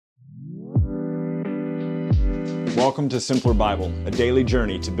Welcome to Simpler Bible, a daily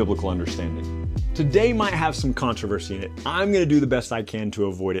journey to biblical understanding. Today might have some controversy in it. I'm going to do the best I can to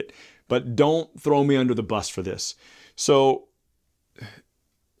avoid it, but don't throw me under the bus for this. So,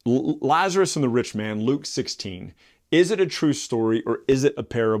 Lazarus and the rich man, Luke 16. Is it a true story or is it a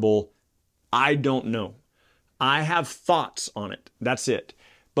parable? I don't know. I have thoughts on it. That's it.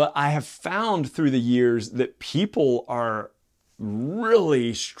 But I have found through the years that people are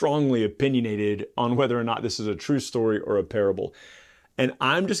really strongly opinionated on whether or not this is a true story or a parable. And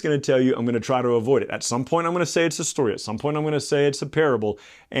I'm just going to tell you, I'm going to try to avoid it. At some point, I'm going to say it's a story. At some point, I'm going to say it's a parable.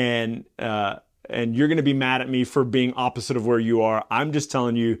 And you're going to be mad at me for being opposite of where you are. I'm just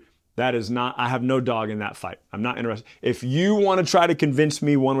telling you, that is not, I have no dog in that fight. I'm not interested. If you want to try to convince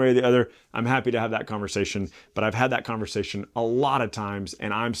me one way or the other, I'm happy to have that conversation. But I've had that conversation a lot of times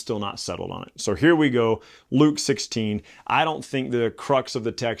and I'm still not settled on it. So here we go, Luke 16. I don't think the crux of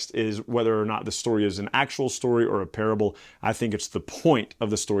the text is whether or not the story is an actual story or a parable. I think it's the point of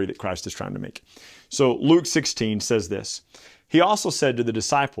the story that Christ is trying to make. So Luke 16 says this. He also said to the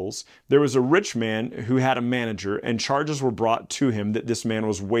disciples, there was a rich man who had a manager, and charges were brought to him that this man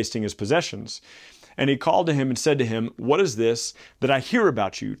was wasting his possessions. And he called to him and said to him, what is this that I hear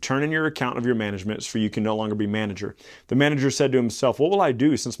about you? Turn in your account of your management, for you can no longer be manager. The manager said to himself, what will I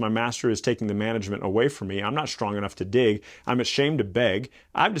do since my master is taking the management away from me? I'm not strong enough to dig. I'm ashamed to beg.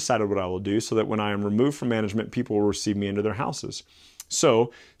 I've decided what I will do so that when I am removed from management, people will receive me into their houses.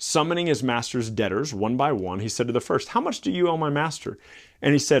 So, summoning his master's debtors one by one, he said to the first, how much do you owe my master?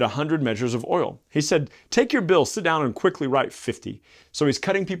 And he said, 100 measures of oil. He said, take your bill, sit down and quickly write 50. So he's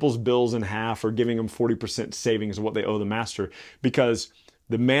cutting people's bills in half or giving them 40% savings of what they owe the master because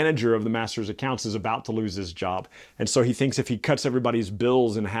the manager of the master's accounts is about to lose his job. And so he thinks if he cuts everybody's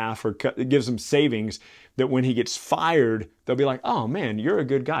bills in half or gives them savings, that when he gets fired, they'll be like, oh man, you're a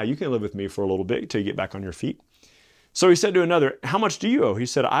good guy. You can live with me for a little bit until you get back on your feet. So he said to another, how much do you owe? He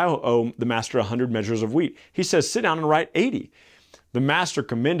said, I owe the master 100 measures of wheat. He says, sit down and write 80. The master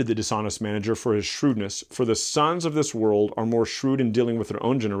commended the dishonest manager for his shrewdness, for the sons of this world are more shrewd in dealing with their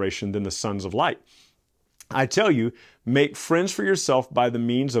own generation than the sons of light. I tell you, make friends for yourself by the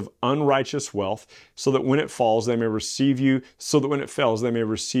means of unrighteous wealth, so that when it falls, they may receive you, so that when it fails, they may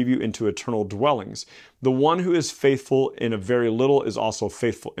receive you into eternal dwellings. The one who is faithful in a very little is also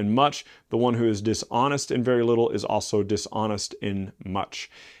faithful in much. The one who is dishonest in very little is also dishonest in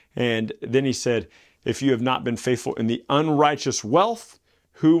much. And then he said, if you have not been faithful in the unrighteous wealth,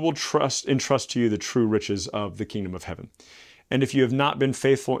 who will entrust to you the true riches of the kingdom of heaven? And if you have not been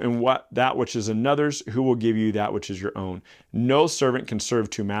faithful in that which is another's, who will give you that which is your own? No servant can serve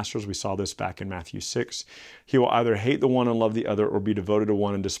two masters. We saw this back in Matthew 6. He will either hate the one and love the other, or be devoted to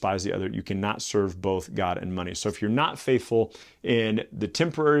one and despise the other. You cannot serve both God and money. So if you're not faithful in the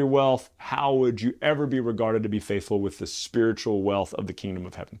temporary wealth, how would you ever be regarded to be faithful with the spiritual wealth of the kingdom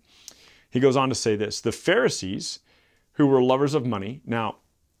of heaven? He goes on to say this, the Pharisees, who were lovers of money. Now,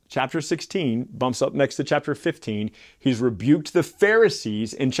 Chapter 16 bumps up next to chapter 15. He's rebuked the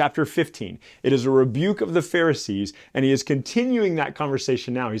Pharisees in chapter 15. It is a rebuke of the Pharisees, and he is continuing that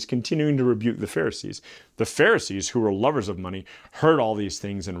conversation now. He's continuing to rebuke the Pharisees. The Pharisees, who were lovers of money, heard all these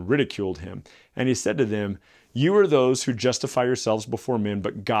things and ridiculed him. And he said to them, you are those who justify yourselves before men,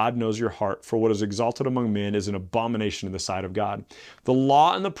 but God knows your heart, for what is exalted among men is an abomination in the sight of God. The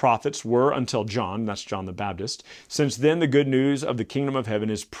law and the prophets were until John, that's John the Baptist. Since then the good news of the kingdom of heaven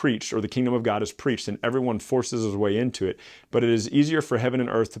is preached, or the kingdom of God is preached, and everyone forces his way into it. But it is easier for heaven and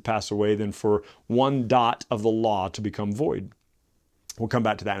earth to pass away than for one dot of the law to become void. We'll come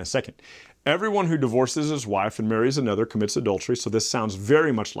back to that in a second. Everyone who divorces his wife and marries another commits adultery. So this sounds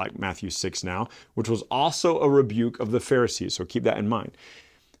very much like Matthew 6 now, which was also a rebuke of the Pharisees. So keep that in mind.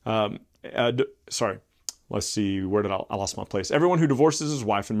 Let's see, where did I lost my place? Everyone who divorces his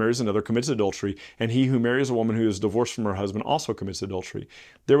wife and marries another commits adultery, and he who marries a woman who is divorced from her husband also commits adultery.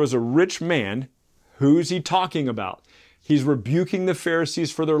 There was a rich man. Who's he talking about? He's rebuking the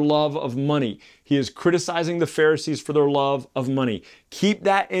Pharisees for their love of money. He is criticizing the Pharisees for their love of money. Keep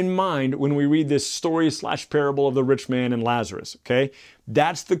that in mind when we read this story/parable of the rich man and Lazarus, okay?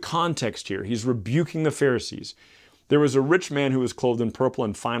 That's the context here. He's rebuking the Pharisees. There was a rich man who was clothed in purple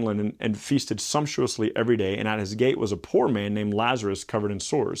and fine linen and feasted sumptuously every day, and at his gate was a poor man named Lazarus covered in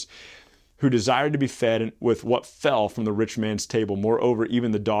sores, who desired to be fed with what fell from the rich man's table. Moreover,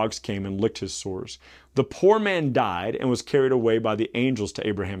 even the dogs came and licked his sores. The poor man died and was carried away by the angels to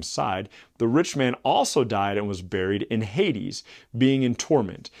Abraham's side. The rich man also died and was buried in Hades, being in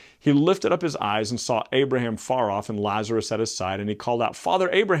torment. He lifted up his eyes and saw Abraham far off and Lazarus at his side, and he called out, Father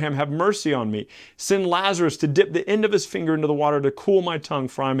Abraham, have mercy on me. Send Lazarus to dip the end of his finger into the water to cool my tongue,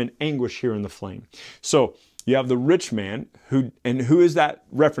 for I'm in anguish here in the flame. So You have the rich man, who is that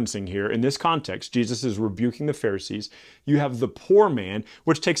referencing here? In this context, Jesus is rebuking the Pharisees. You have the poor man,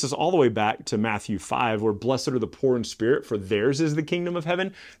 which takes us all the way back to Matthew 5, where blessed are the poor in spirit, for theirs is the kingdom of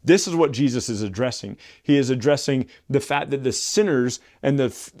heaven. This is what Jesus is addressing. He is addressing the fact that the sinners and the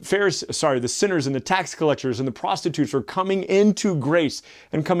sinners and the tax collectors and the prostitutes are coming into grace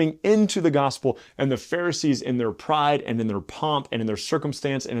and coming into the gospel, and the Pharisees in their pride and in their pomp and in their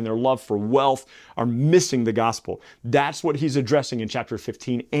circumstance and in their love for wealth are missing the gospel. That's what he's addressing in chapter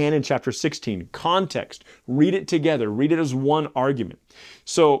 15 and in chapter 16. Context. Read it together. Read it as one argument.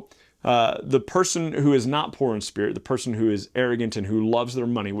 So the person who is not poor in spirit, the person who is arrogant and who loves their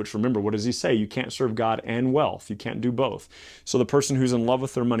money, which remember, what does he say? You can't serve God and wealth. You can't do both. So the person who's in love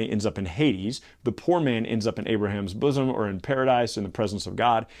with their money ends up in Hades. The poor man ends up in Abraham's bosom or in paradise in the presence of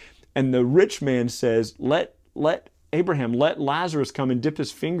God. And the rich man says, let Abraham, let Lazarus come and dip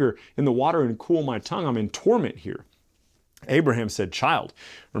his finger in the water and cool my tongue. I'm in torment here. Abraham said, child,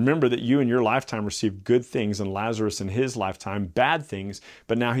 remember that you in your lifetime received good things and Lazarus in his lifetime bad things,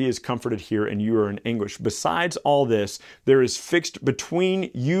 but now he is comforted here and you are in anguish. Besides all this, there is fixed between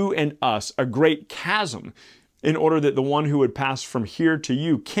you and us a great chasm, in order that the one who would pass from here to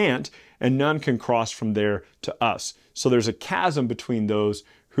you can't, and none can cross from there to us. So there's a chasm between those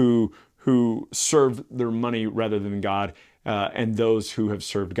who serve their money rather than God and those who have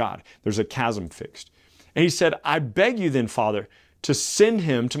served God. There's a chasm fixed. And he said, I beg you then, Father, to send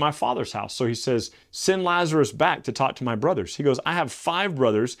him to my father's house. So he says, send Lazarus back to talk to my brothers. He goes, I have 5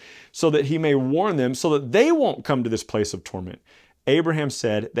 brothers, so that he may warn them, so that they won't come to this place of torment. Abraham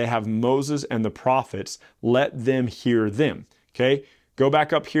said, they have Moses and the prophets. Let them hear them. Okay? Go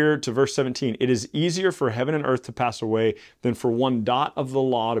back up here to verse 17. It is easier for heaven and earth to pass away than for one dot of the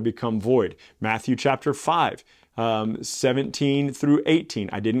law to become void. Matthew chapter 5. 17 through 18.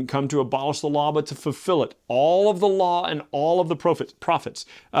 I didn't come to abolish the law, but to fulfill it. All of the law and all of the prophets.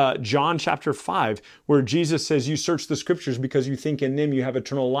 John chapter 5, where Jesus says, you search the scriptures because you think in them you have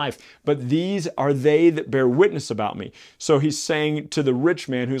eternal life. But these are they that bear witness about me. So he's saying to the rich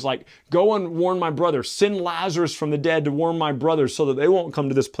man who's like, go and warn my brother. Send Lazarus from the dead to warn my brothers so that they won't come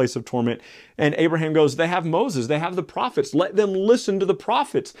to this place of torment. And Abraham goes, they have Moses. They have the prophets. Let them listen to the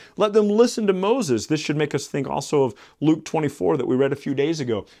prophets. Let them listen to Moses. This should make us think also of Luke 24 that we read a few days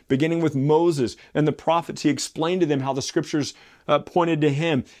ago. Beginning with Moses and the prophets, he explained to them how the scriptures pointed to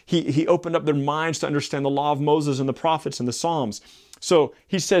him. He opened up their minds to understand the law of Moses and the prophets and the Psalms. So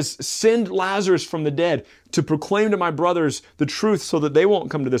he says, send Lazarus from the dead to proclaim to my brothers the truth so that they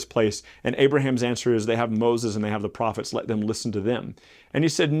won't come to this place. And Abraham's answer is, they have Moses and they have the prophets. Let them listen to them. And he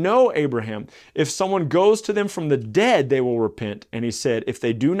said, no, Abraham, if someone goes to them from the dead, they will repent. And he said, if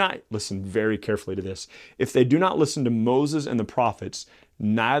they do not, listen very carefully to this, if they do not listen to Moses and the prophets,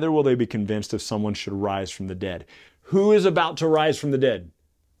 neither will they be convinced if someone should rise from the dead. Who is about to rise from the dead?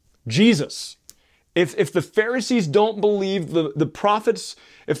 Jesus. If the Pharisees don't believe the prophets,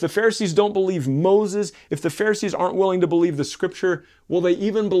 if the Pharisees don't believe Moses, if the Pharisees aren't willing to believe the scripture, will they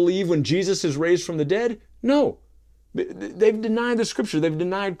even believe when Jesus is raised from the dead? No. They've denied the scripture. They've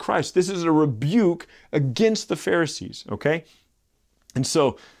denied Christ. This is a rebuke against the Pharisees, okay? And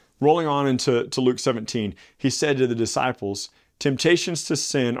so, rolling on into Luke 17, he said to the disciples, temptations to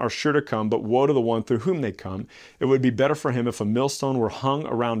sin are sure to come, but woe to the one through whom they come. It would be better for him if a millstone were hung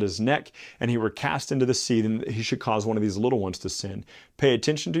around his neck and he were cast into the sea than that he should cause one of these little ones to sin. Pay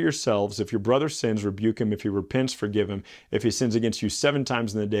attention to yourselves. If your brother sins, rebuke him. If he repents, forgive him. If he sins against you 7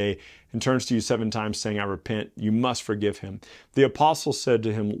 times in the day and turns to you 7 times saying, I repent, you must forgive him. The apostles said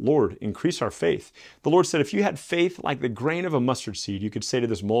to him, Lord, increase our faith. The Lord said, if you had faith like the grain of a mustard seed, you could say to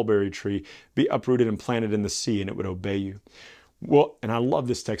this mulberry tree, be uprooted and planted in the sea, and it would obey you. Well, and I love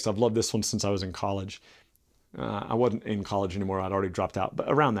this text. I've loved this one since I was in college. I wasn't in college anymore. I'd already dropped out, but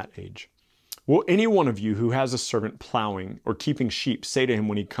around that age. Will any one of you who has a servant plowing or keeping sheep say to him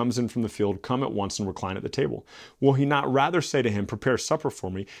when he comes in from the field, come at once and recline at the table? Will he not rather say to him, prepare supper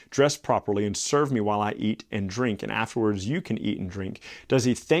for me, dress properly, and serve me while I eat and drink, and afterwards you can eat and drink? Does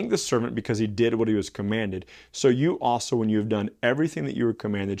he thank the servant because he did what he was commanded? So you also, when you have done everything that you were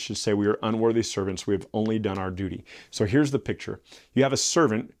commanded, should say, we are unworthy servants. We have only done our duty. So here's the picture. You have a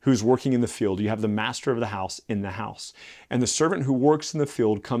servant who's working in the field. You have the master of the house in the house. And the servant who works in the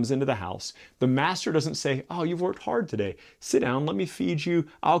field comes into the house. The master doesn't say, oh, you've worked hard today. Sit down, let me feed you.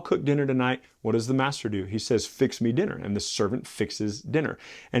 I'll cook dinner tonight. What does the master do? He says, fix me dinner. And the servant fixes dinner.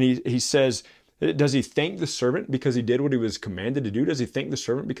 And he says, Does he thank the servant because he did what he was commanded to do? Does he thank the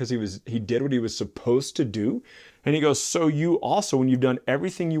servant because he did what he was supposed to do? And he goes, so you also, when you've done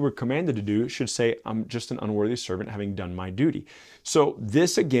everything you were commanded to do, should say, I'm just an unworthy servant having done my duty. So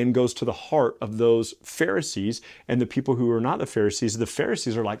this again goes to the heart of those Pharisees and the people who are not the Pharisees. The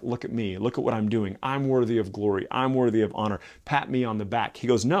Pharisees are like, look at me, look at what I'm doing. I'm worthy of glory. I'm worthy of honor. Pat me on the back. He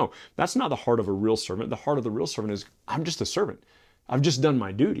goes, no, that's not the heart of a real servant. The heart of the real servant is, I'm just a servant. I've just done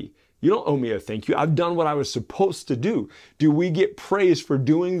my duty. You don't owe me a thank you. I've done what I was supposed to do. Do we get praise for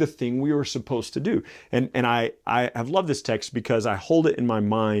doing the thing we were supposed to do? And I have loved this text because I hold it in my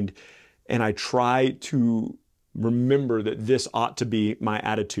mind and I try to remember that this ought to be my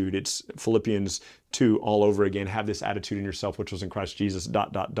attitude. It's Philippians 2 all over again. Have this attitude in yourself, which was in Christ Jesus, ...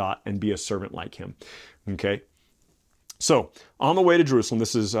 and be a servant like him. Okay. So on the way to Jerusalem,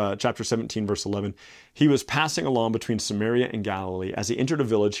 this is chapter 17, verse 11, he was passing along between Samaria and Galilee. As he entered a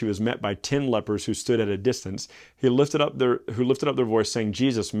village, he was met by 10 lepers who stood at a distance. Who lifted up their voice saying,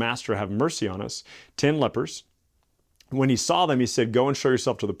 Jesus, Master, have mercy on us. 10 lepers. When he saw them, he said, go and show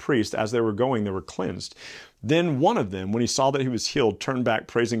yourself to the priest. As they were going, they were cleansed. Then one of them, when he saw that he was healed, turned back,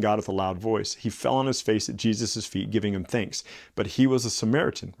 praising God with a loud voice. He fell on his face at Jesus' feet, giving him thanks. But he was a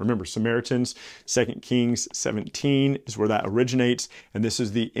Samaritan. Remember, Samaritans, 2 Kings 17 is where that originates. And this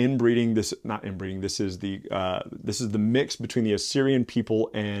is the inbreeding, this is the mix between the Assyrian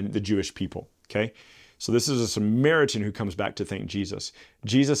people and the Jewish people. Okay? So this is a Samaritan who comes back to thank Jesus.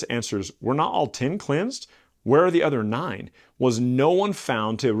 Jesus answers, were not all 10 cleansed? Where are the other 9? Was no one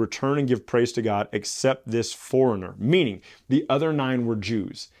found to return and give praise to God except this foreigner? Meaning, the other 9 were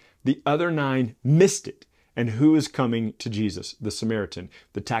Jews. The other 9 missed it. And who is coming to Jesus? The Samaritan,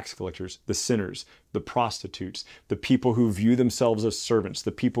 the tax collectors, the sinners, the prostitutes, the people who view themselves as servants,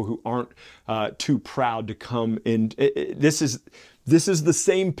 the people who aren't too proud to come in. This is the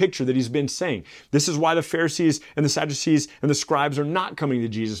same picture that he's been saying. This is why the Pharisees and the Sadducees and the scribes are not coming to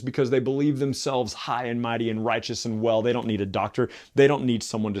Jesus, because they believe themselves high and mighty and righteous and well. They don't need a doctor. They don't need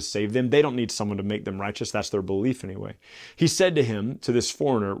someone to save them. They don't need someone to make them righteous. That's their belief anyway. He said to him, to this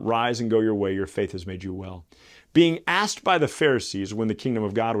foreigner, rise and go your way. Your faith has made you well. Being asked by the Pharisees when the kingdom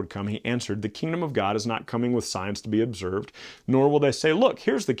of God would come, he answered, the kingdom of God is not coming with signs to be observed, nor will they say, look,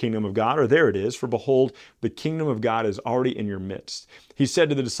 here's the kingdom of God, or there it is, for behold, the kingdom of God is already in your midst. He said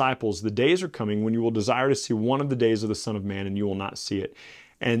to the disciples, the days are coming when you will desire to see one of the days of the Son of Man, and you will not see it.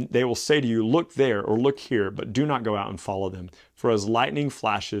 And they will say to you, look there or look here, but do not go out and follow them. For as lightning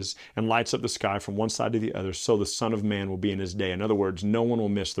flashes and lights up the sky from one side to the other, so the Son of Man will be in his day. In other words, no one will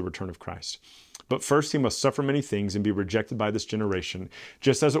miss the return of Christ. But first he must suffer many things and be rejected by this generation,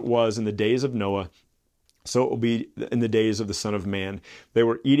 just as it was in the days of Noah, so it will be in the days of the Son of Man. They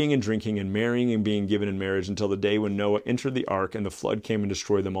were eating and drinking and marrying and being given in marriage until the day when Noah entered the ark and the flood came and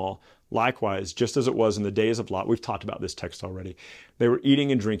destroyed them all. Likewise, just as it was in the days of Lot, we've talked about this text already. They were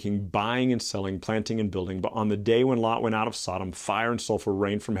eating and drinking, buying and selling, planting and building. But on the day when Lot went out of Sodom, fire and sulfur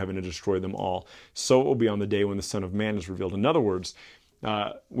rained from heaven and destroyed them all. So it will be on the day when the Son of Man is revealed. In other words,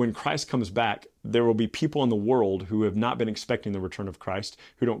 when Christ comes back, there will be people in the world who have not been expecting the return of Christ,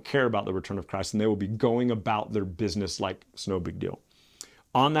 who don't care about the return of Christ, and they will be going about their business like it's no big deal.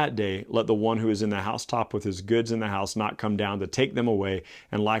 On that day, let the one who is in the housetop with his goods in the house not come down to take them away,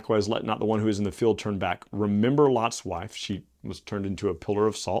 and likewise let not the one who is in the field turn back. Remember Lot's wife. She was turned into a pillar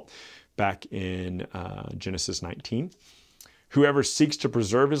of salt back in Genesis 19. Whoever seeks to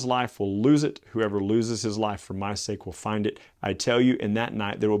preserve his life will lose it. Whoever loses his life for my sake will find it. I tell you, in that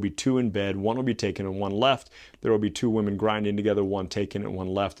night there will be 2 in bed, one will be taken and one left. There will be 2 women grinding together, one taken and one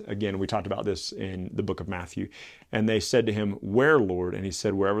left. Again, we talked about this in the book of Matthew. And they said to him, where, Lord? And he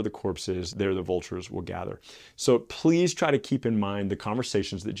said, wherever the corpse is, there the vultures will gather. So please try to keep in mind the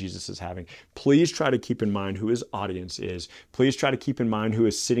conversations that Jesus is having. Please try to keep in mind who his audience is. Please try to keep in mind who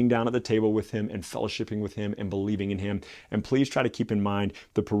is sitting down at the table with him and fellowshipping with him and believing in him. And please try to keep in mind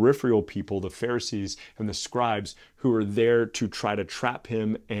the peripheral people, the Pharisees and the scribes, who are there to try to trap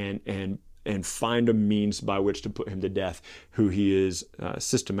him and find a means by which to put him to death, who he is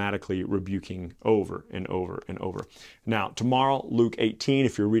systematically rebuking over and over and over. Now, tomorrow, Luke 18.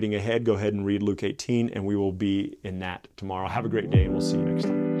 If you're reading ahead, go ahead and read Luke 18, and we will be in that tomorrow. Have a great day, and we'll see you next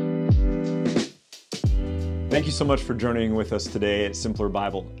time. Thank you so much for journeying with us today at Simpler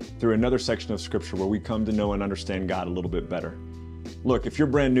Bible through another section of Scripture where we come to know and understand God a little bit better. Look, if you're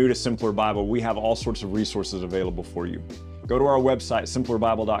brand new to Simpler Bible, we have all sorts of resources available for you. Go to our website,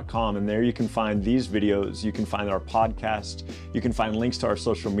 simplerbible.com, and there you can find these videos, you can find our podcast, you can find links to our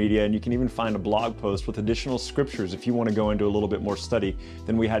social media, and you can even find a blog post with additional scriptures if you want to go into a little bit more study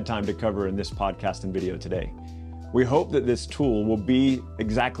than we had time to cover in this podcast and video today. We hope that this tool will be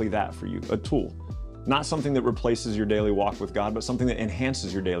exactly that for you, a tool. Not something that replaces your daily walk with God, but something that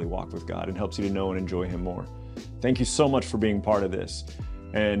enhances your daily walk with God and helps you to know and enjoy Him more. Thank you so much for being part of this,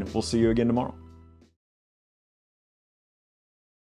 and we'll see you again tomorrow.